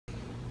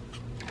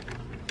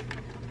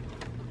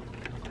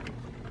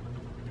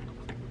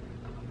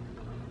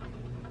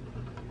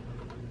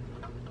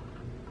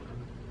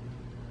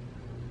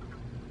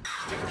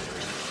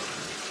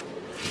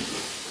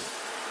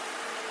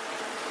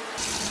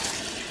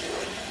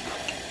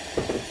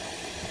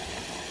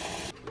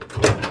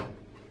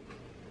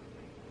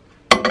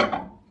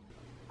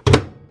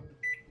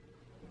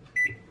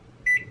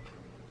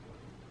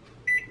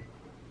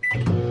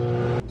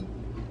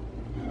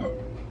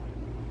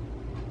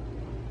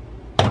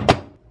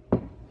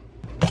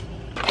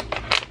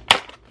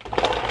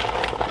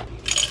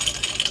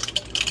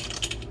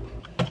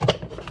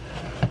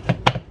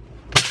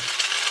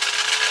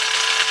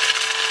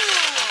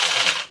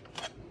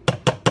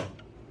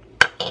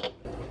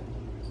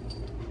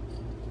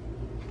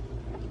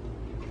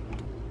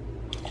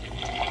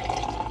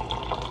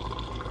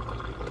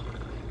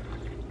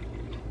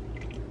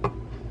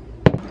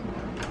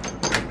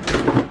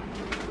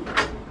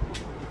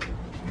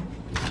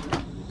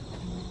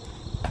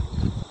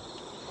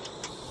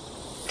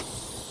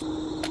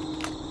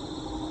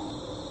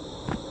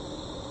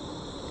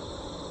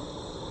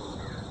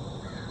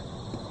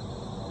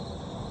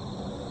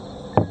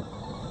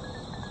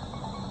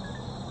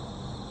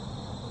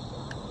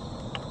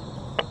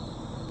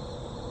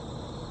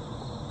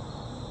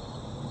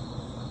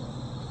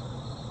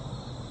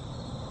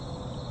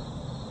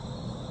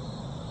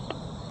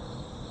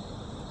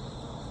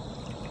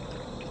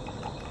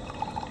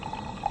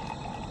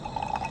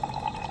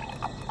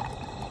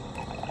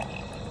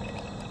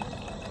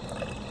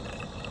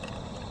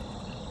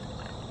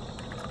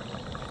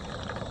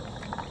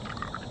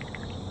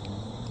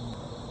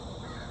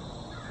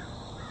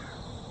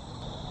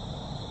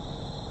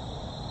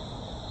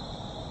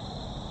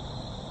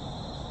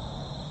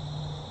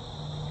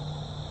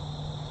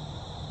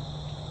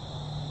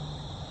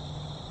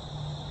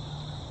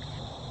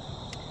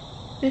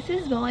This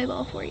is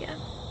volleyball for you.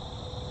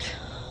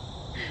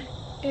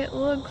 It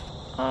looks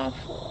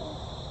awful.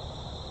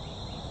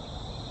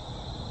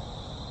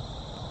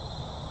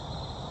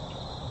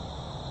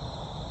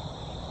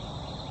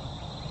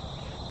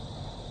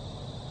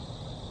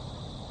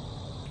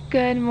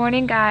 Good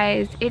morning,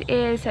 guys. It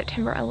is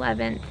September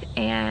 11th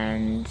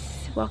and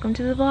welcome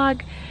to the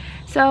vlog.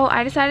 So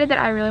I decided that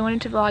I really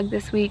wanted to vlog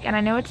this week, and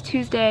I know it's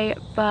Tuesday,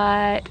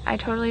 but I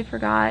totally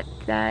forgot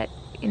that,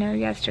 you know,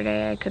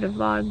 yesterday I could have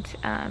vlogged,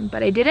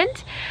 but I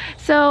didn't.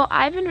 So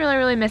I've been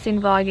really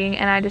missing vlogging,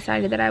 and I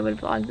decided that I would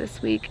vlog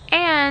this week.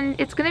 And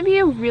it's gonna be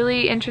a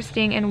really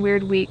interesting and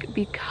weird week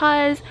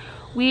because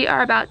we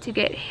are about to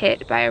get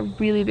hit by a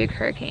really big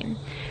hurricane.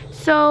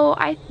 So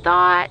I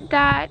thought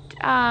that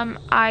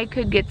I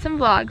could get some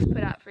vlogs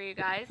put out for you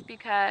guys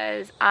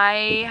because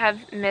I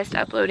have missed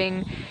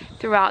uploading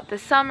throughout the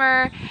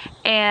summer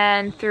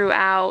and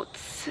throughout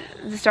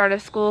the start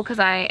of school because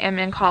I am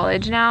in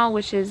college now,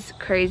 which is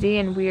crazy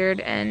and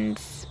weird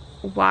and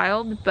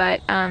wild,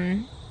 but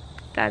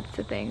that's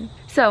the thing.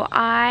 So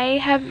I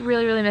have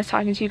really missed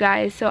talking to you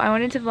guys, so I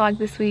wanted to vlog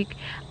this week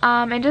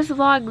and just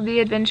vlog the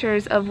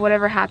adventures of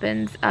whatever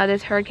happens.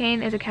 This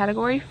hurricane is a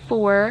Category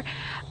 4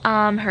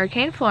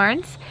 Hurricane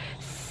Florence,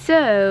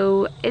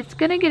 so it's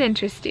gonna get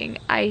interesting,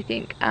 I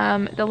think.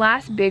 The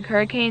last big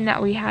hurricane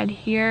that we had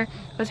here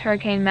was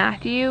Hurricane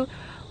Matthew,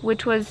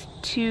 which was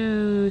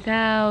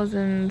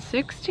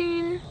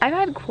 2016. I've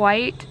had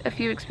quite a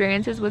few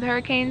experiences with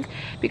hurricanes.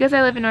 Because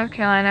I live in North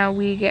Carolina,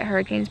 we get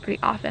hurricanes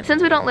pretty often.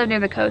 Since we don't live near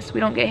the coast, we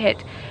don't get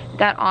hit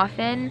that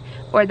often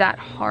or that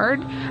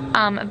hard,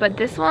 but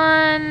this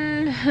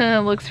one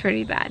looks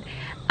pretty bad.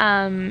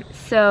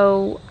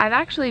 So I've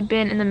actually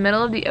been in the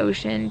middle of the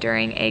ocean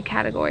during a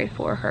Category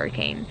 4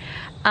 hurricane.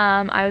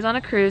 I was on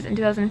a cruise in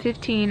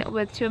 2015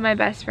 with two of my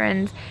best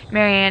friends,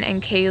 Marianne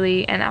and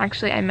Kaylee, and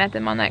actually I met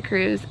them on that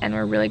cruise and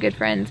we're really good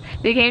friends.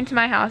 They came to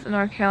my house in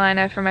North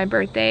Carolina for my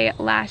birthday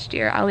last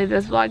year. I'll leave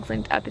those vlogs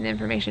linked up in the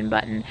information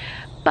button.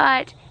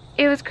 But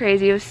it was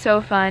crazy, it was so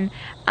fun,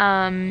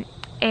 and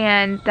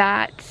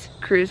that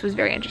cruise was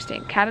very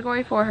interesting.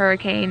 Category 4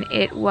 hurricane,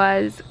 it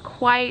was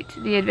quite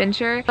the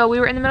adventure. So we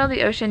were in the middle of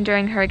the ocean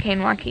during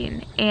Hurricane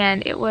Joaquin,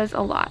 and it was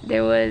a lot.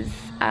 There was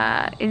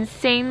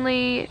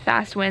insanely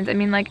fast winds. I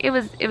mean, like, it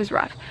was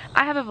rough.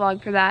 I have a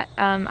vlog for that.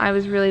 I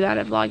was really bad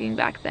at vlogging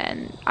back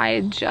then. I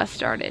had just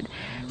started.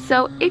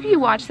 So if you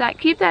watch that,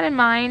 keep that in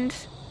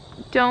mind.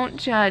 Don't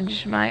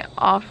judge my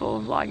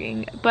awful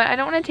vlogging, but I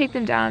don't want to take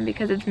them down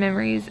because it's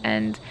memories,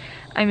 and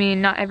I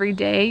mean, not every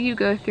day you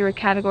go through a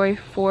Category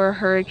 4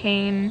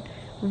 hurricane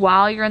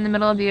while you're in the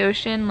middle of the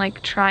ocean,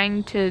 like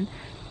trying to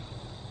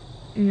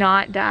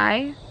not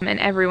die, and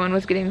everyone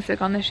was getting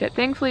sick on the ship.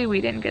 Thankfully we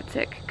didn't get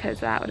sick because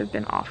that would have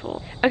been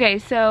awful. Okay,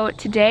 so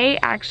today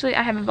actually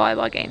I have a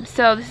volleyball game,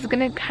 so this is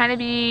gonna kind of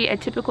be a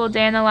typical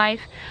day in the life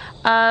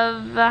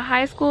of a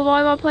high school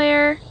volleyball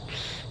player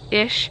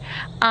ish.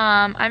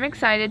 I'm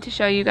excited to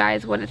show you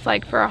guys what it's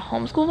like for a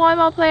homeschool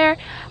volleyball player.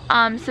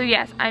 So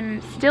yes,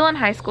 I'm still in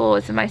high school.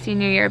 It's in my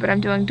senior year, but I'm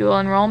doing dual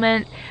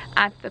enrollment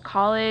at the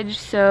college,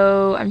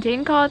 so I'm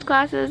taking college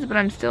classes, but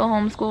I'm still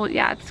homeschooled.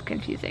 Yeah, it's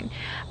confusing.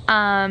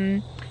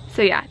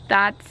 So yeah,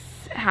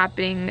 that's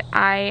happening.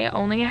 I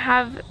only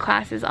have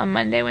classes on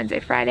Monday, Wednesday,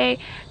 Friday,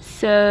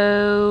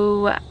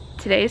 so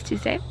today is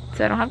Tuesday,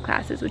 so I don't have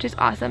classes, which is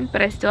awesome,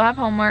 but I still have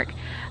homework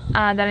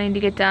that I need to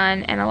get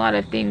done and a lot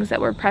of things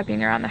that we're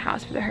prepping around the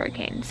house for the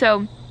hurricane.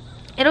 So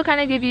it'll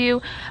kind of give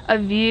you a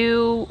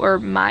view, or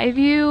my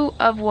view,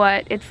 of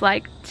what it's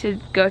like to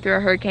go through a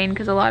hurricane,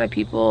 because a lot of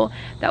people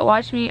that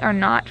watch me are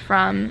not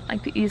from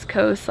like the East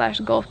Coast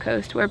 / Gulf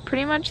Coast, where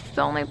pretty much it's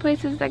the only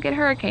places that get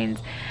hurricanes.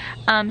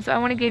 So I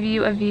want to give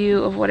you a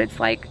view of what it's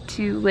like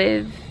to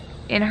live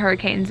in a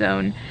hurricane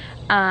zone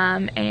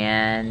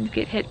and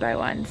get hit by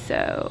one.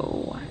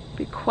 So it'll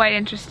be quite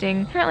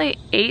interesting. Currently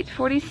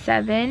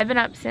 8:47. I've been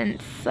up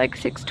since like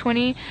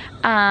 6:20,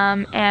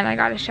 and I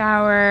got a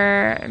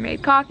shower, I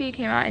made coffee,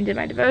 came out and did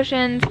my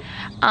devotions.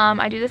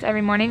 I do this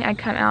every morning. I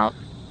come out,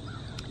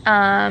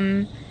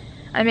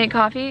 I make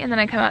coffee, and then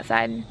I come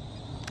outside,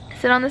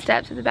 sit on the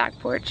steps of the back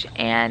porch,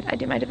 and I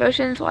do my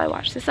devotions while I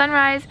watch the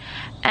sunrise.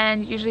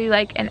 And usually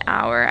like an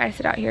hour I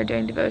sit out here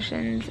doing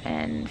devotions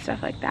and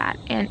stuff like that,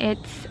 and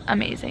it's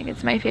amazing.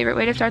 It's my favorite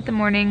way to start the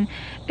morning.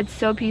 It's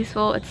so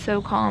peaceful, it's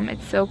so calm,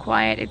 it's so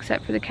quiet,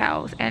 except for the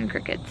cows and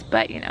crickets,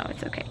 but you know,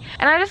 it's okay.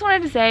 And I just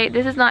wanted to say,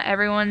 this is not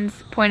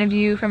everyone's point of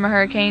view from a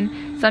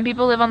hurricane. Some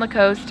people live on the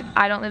coast.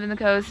 I don't live in the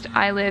coast.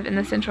 I live in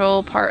the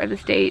central part of the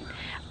state.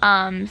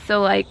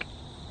 So like,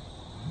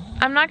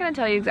 I'm not gonna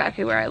tell you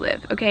exactly where I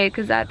live, okay,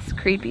 because that's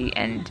creepy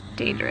and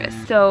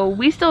dangerous. So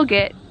we still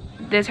get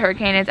this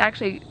hurricane. It's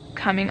actually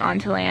coming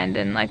onto land,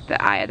 and like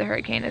the eye of the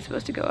hurricane is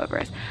supposed to go over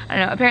us. I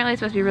don't know, apparently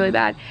it's supposed to be really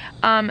bad.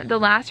 The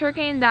last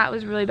hurricane that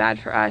was really bad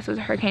for us was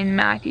Hurricane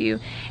Matthew,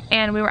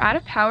 and we were out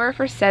of power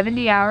for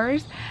 70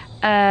 hours,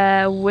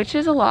 which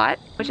is a lot,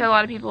 which a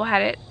lot of people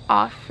had it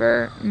off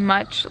for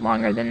much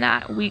longer than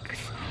that,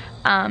 weeks.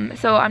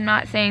 So I'm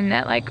not saying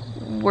that like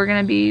we're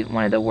gonna be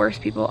one of the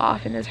worst people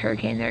off in this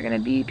hurricane. There are gonna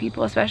be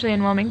people, especially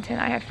in Wilmington.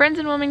 I have friends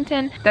in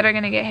Wilmington that are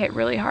gonna get hit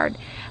really hard.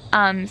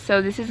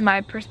 So this is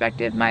my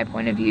perspective, my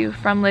point of view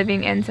from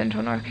living in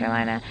central North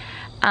Carolina.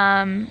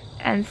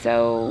 And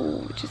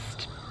so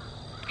just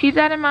keep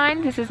that in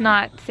mind. This is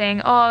not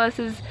saying, oh, this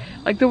is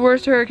like the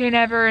worst hurricane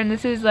ever, and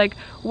this is like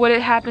what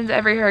it happens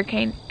every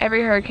hurricane.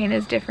 Every hurricane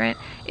is different.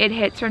 It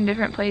hits from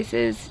different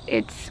places.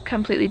 It's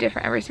completely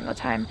different every single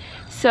time.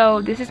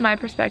 So this is my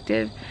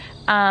perspective,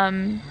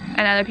 and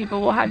other people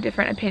will have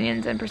different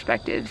opinions and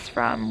perspectives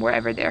from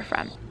wherever they're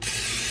from.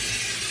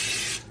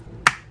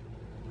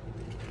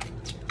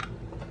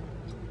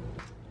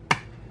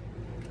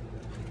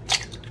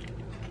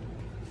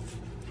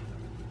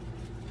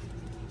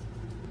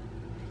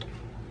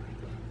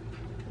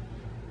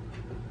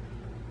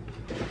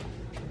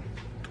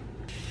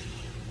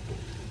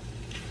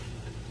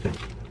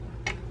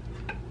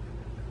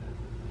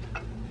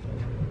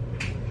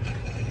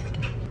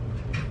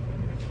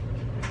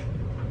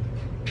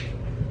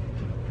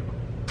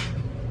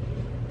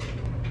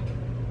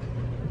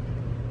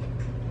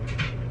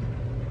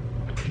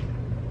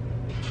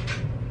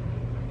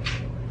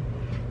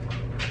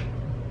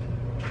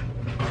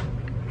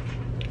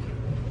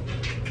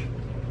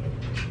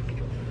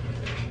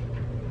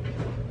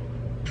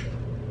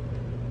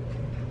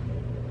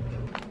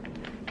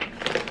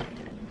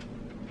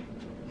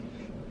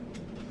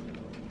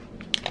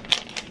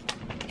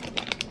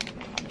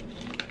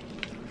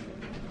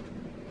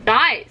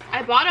 Guys,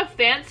 I bought a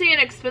fancy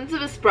and expensive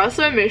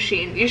espresso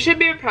machine. You should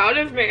be proud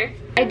of me.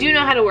 I do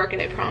know how to work it,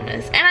 I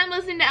promise. And I'm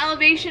listening to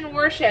Elevation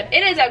Worship.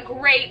 It is a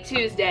great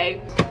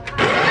Tuesday.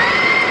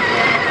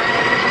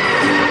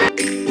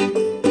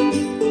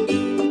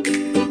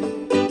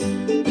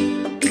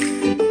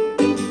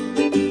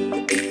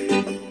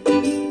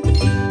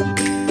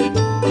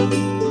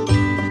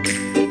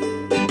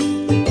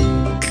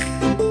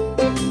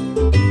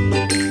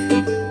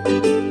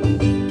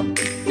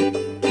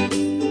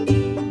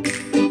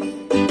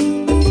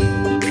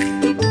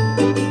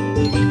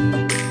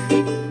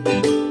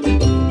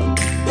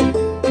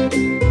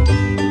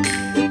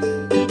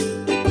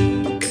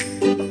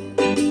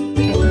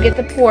 Get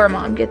the pour,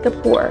 Mom, get the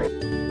pour.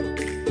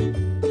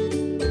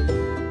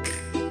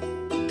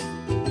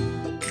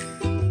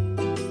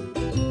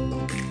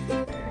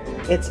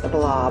 It's a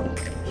blob.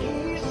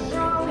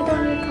 I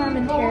don't need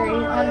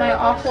commentary on my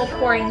awful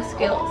pouring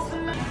skills.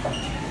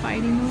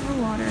 Fighting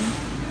over water.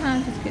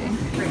 Just kidding.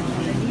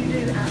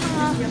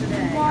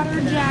 Water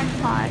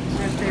jackpot.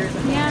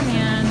 Yeah,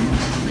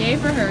 man. Yay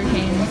for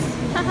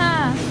hurricanes.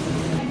 Haha.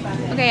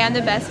 Okay, I'm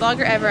the best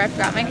vlogger ever. I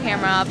forgot my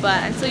camera,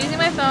 but I'm still using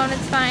my phone.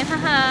 It's fine.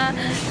 Haha.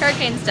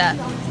 Hurricane stuff.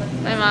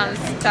 My mom's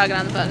talking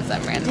on the phone to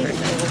some random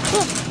person.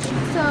 Cool.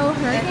 So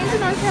hurricanes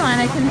in North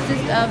Carolina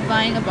consist of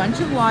buying a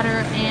bunch of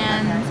water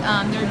and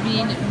there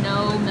being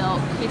no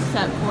milk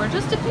except for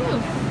just a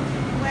few.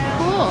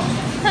 Cool.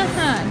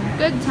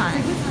 Good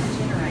times.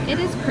 It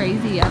is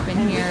crazy up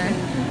in here.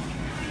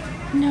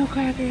 No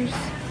crackers.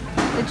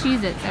 The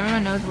Cheez-Its.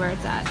 Everyone knows where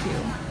it's at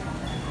too.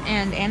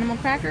 And animal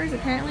crackers,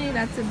 apparently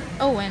that's a,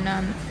 oh,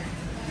 and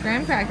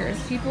graham crackers.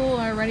 People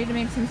are ready to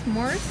make some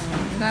s'mores.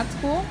 That's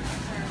cool.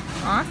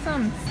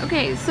 Awesome.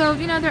 Okay, so,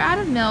 you know, they're out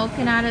of milk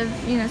and out of,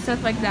 you know,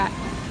 stuff like that.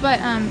 But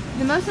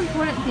the most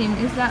important thing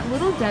is that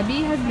Little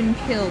Debbie has been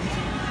killed.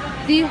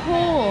 The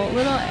whole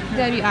Little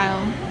Debbie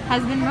aisle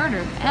has been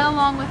murdered,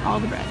 along with all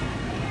the bread.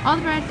 All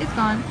the bread is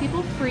gone.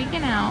 People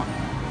freaking out.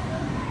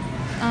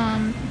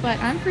 But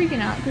I'm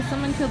freaking out because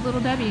someone killed Little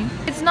Debbie.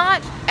 It's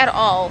not at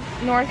all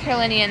North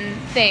Carolinian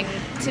thing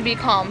to be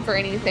calm for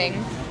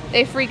anything.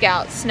 They freak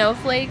out.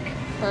 Snowflake,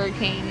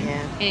 hurricane,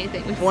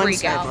 anything. We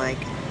freak out.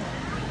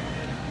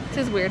 This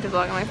is weird to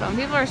vlog on my phone.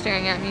 People are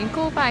staring at me.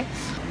 Cool, bye.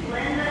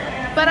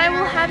 But I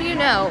will have you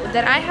know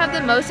that I have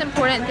the most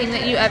important thing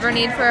that you ever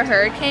need for a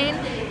hurricane,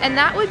 and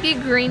that would be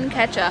green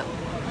ketchup.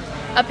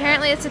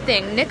 Apparently it's a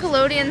thing.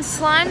 Nickelodeon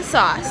slime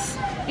sauce.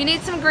 You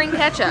need some green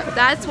ketchup.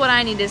 That's what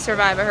I need to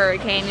survive a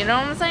hurricane, you know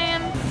what I'm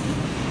saying?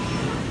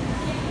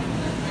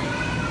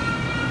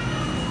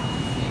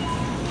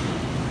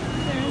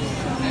 There's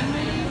so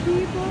many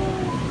people.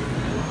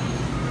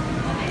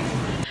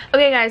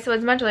 Okay guys, so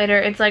it's much later.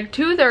 It's like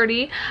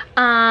 2:30.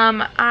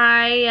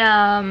 I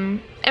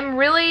am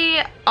really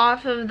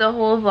off of the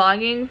whole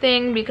vlogging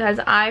thing because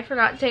I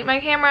forgot to take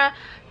my camera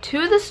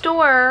to the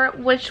store,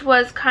 which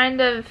was kind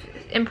of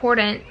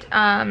important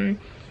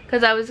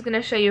because I was going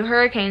to show you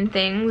hurricane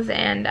things,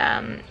 and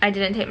I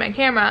didn't take my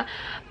camera,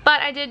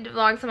 but I did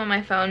vlog some on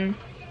my phone,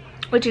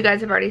 which you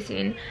guys have already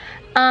seen.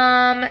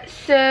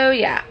 So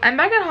yeah, I'm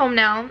back at home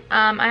now.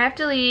 I have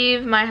to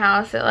leave my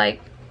house at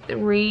like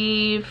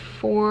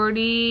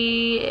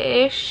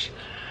 3:40-ish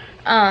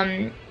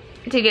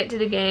to get to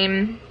the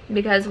game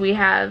because we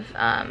have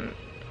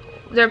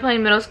they're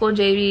playing middle school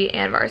JV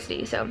and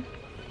varsity. So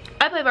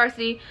I play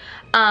varsity,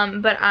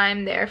 but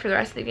I'm there for the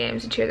rest of the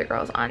games to cheer the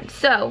girls on.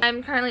 So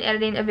I'm currently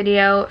editing a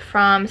video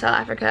from South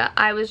Africa.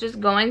 I was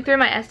just going through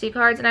my SD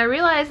cards and I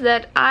realized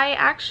that I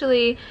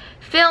actually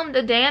filmed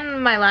a day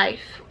in my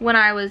life when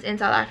I was in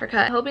South Africa.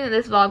 I'm hoping that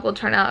this vlog will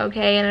turn out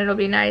okay and it'll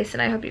be nice,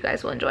 and I hope you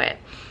guys will enjoy it.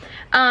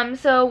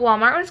 So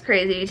Walmart was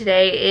crazy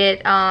today.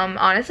 It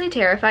honestly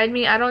terrified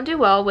me. I don't do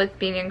well with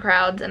being in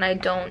crowds, and I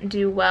don't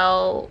do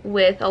well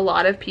with a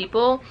lot of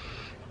people.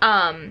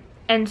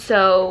 And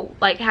so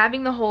like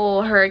having the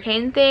whole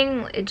hurricane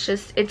thing, it's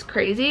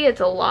crazy.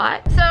 It's a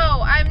lot. So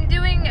I'm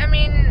doing, I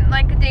mean,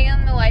 like a day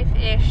in the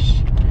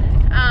life-ish.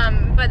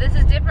 But this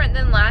is different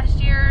than last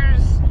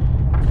year's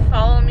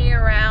follow me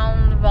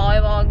around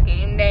volleyball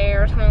game day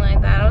or something like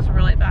that. I was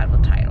really bad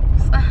with titles.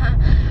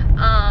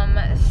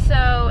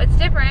 So it's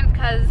different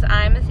because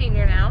I'm a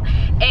senior now,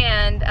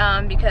 and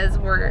because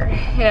we're,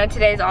 you know,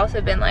 today's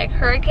also been like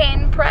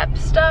hurricane prep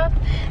stuff,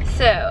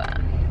 so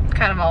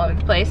kind of all over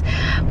the place.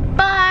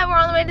 But we're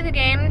on the way to the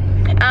game.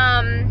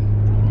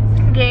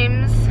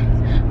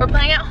 We're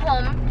playing at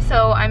home,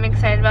 so I'm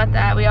excited about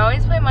that. We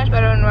always play much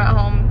better when we're at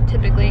home,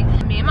 typically.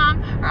 Me and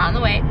Mom are on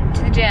the way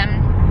to the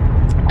gym,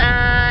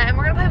 and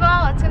we're gonna play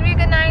ball. It's gonna be a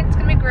good night. It's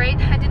gonna be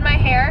great. I did my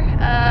hair,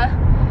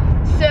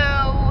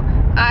 so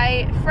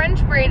I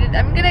French braided.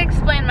 I'm gonna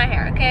explain my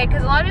hair, okay?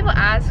 Because a lot of people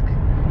ask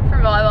for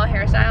volleyball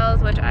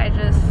hairstyles, which I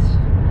just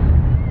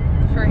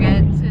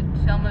forget to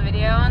film a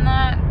video on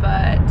that,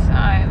 but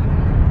I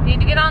need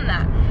to get on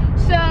that.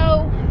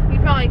 So you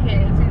probably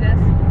can't even see this.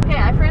 Okay,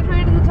 I French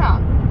braided the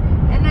top,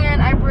 and then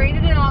I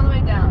braided it all the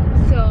way down.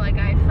 So like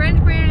I French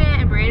braided it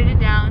and braided it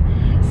down,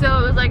 so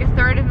it was like a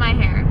third of my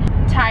hair.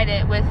 Tied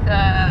it with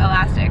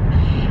elastic,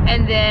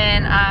 and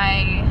then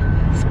I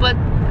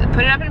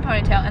put it up in a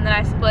ponytail, and then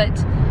I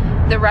split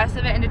the rest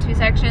of it into 2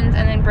 sections,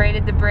 and then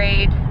braided the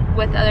braid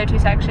with the other 2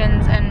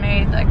 sections and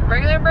made like a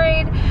regular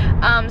braid,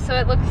 so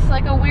it looks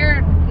like a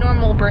weird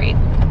normal braid.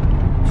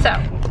 So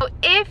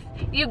if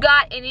you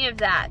got any of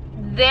that,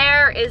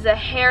 there is a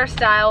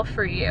hairstyle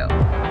for you.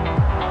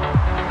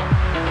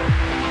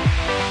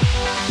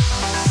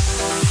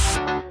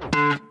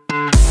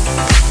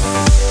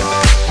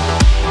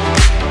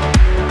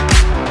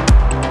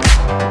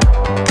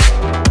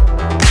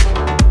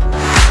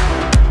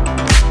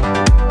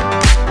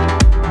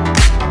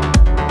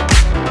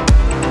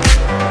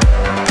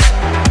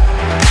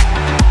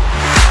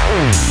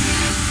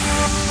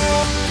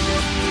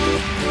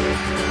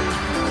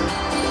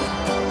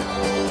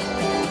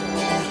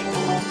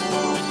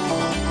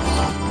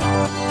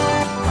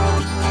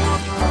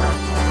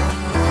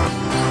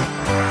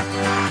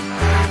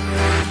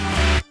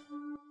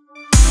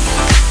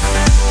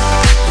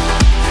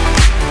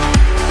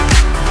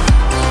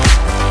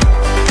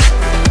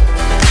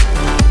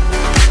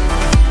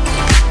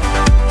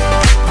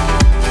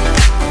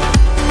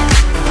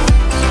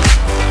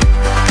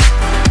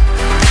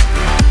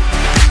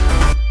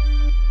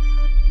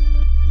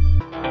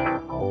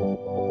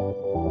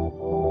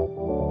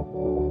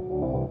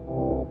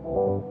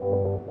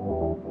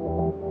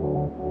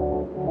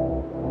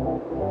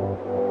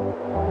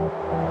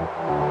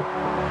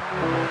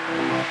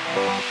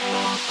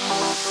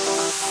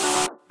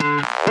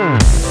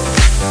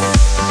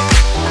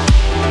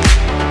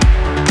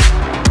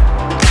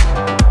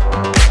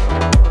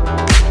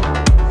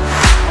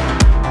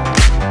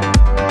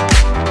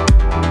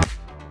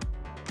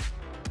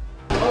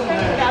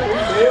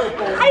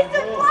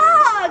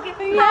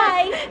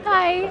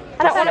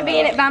 I don't want to be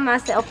in it by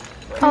myself.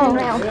 Oh.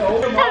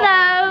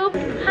 Hello.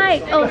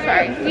 Hi. Oh,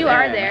 sorry. You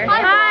are there.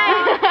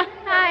 Hi.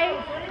 Hi.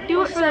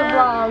 Do it for the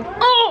vlog.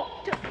 Oh.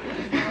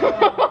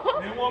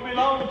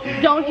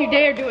 Don't you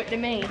dare do it to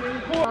me.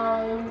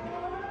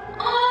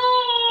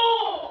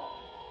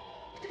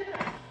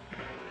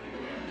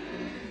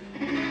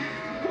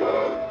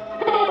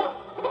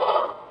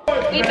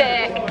 We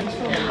back.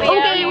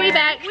 Okay, we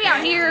back. We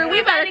out here.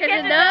 We better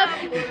catch it up.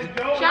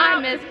 I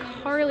miss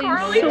Carly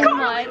so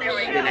much.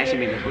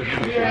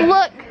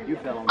 Look,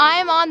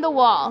 I'm on the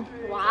wall.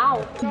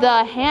 Wow.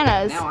 The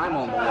Hannahs. Now I'm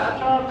on the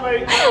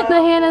wall. The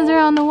Hannahs are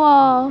on the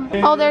wall.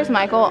 Oh, there's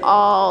Michael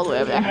all the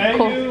way over there.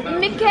 Cool.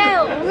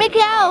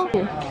 Mikkel.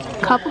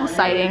 Couple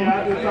sighting.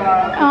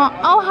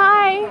 Oh,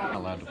 hi. We're not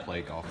allowed to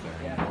play golf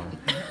there anymore.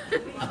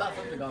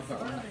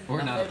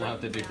 We're not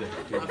allowed to do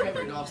that. My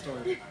favorite golf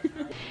story.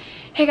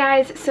 Hey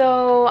guys,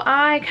 so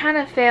I kind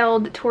of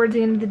failed towards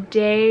the end of the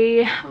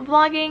day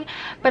vlogging,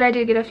 but I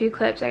did get a few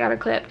clips. I got a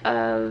clip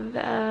of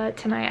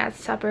tonight at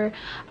supper,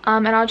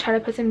 and I'll try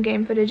to put some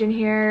game footage in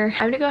here.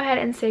 I'm gonna go ahead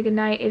and say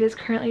goodnight. It is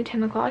currently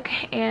 10 o'clock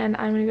and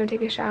I'm gonna go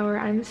take a shower.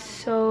 I'm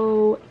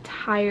so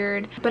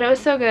tired, but it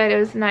was so good. It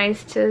was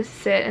nice to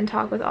sit and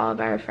talk with all of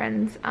our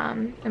friends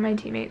and my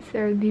teammates.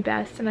 They're the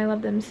best and I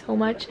love them so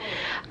much.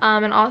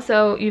 And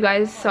also you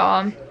guys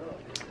saw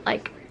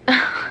like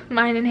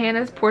mine and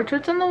Hannah's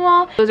portraits on the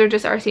wall. Those are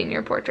just our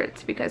senior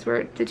portraits because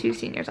we're the 2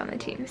 seniors on the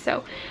team.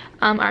 So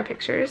our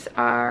pictures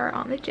are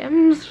on the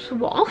gym's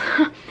wall.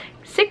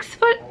 6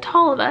 foot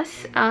tall of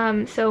us,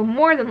 so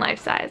more than life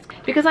size,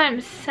 because I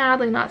am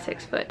sadly not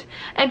 6 foot.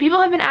 And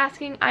people have been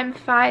asking, I'm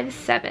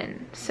 5'7",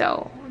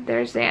 so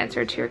there's the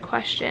answer to your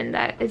question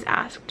that is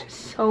asked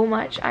so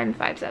much. I'm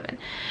 5'7".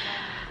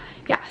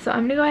 Yeah, so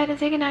I'm gonna go ahead and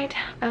say goodnight.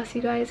 I'll see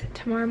you guys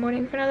tomorrow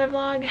morning for another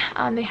vlog.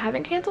 They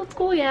haven't canceled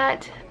school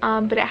yet,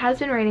 but it has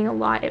been raining a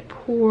lot. It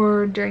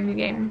poured during the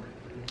game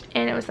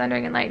and it was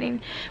thundering and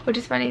lightning, which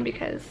is funny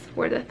because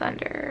we're the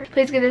thunder.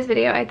 Please give this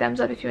video a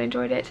thumbs up if you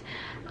enjoyed it,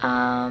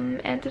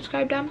 and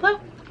subscribe down below.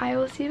 I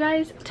will see you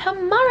guys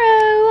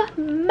tomorrow.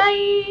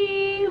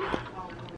 Bye.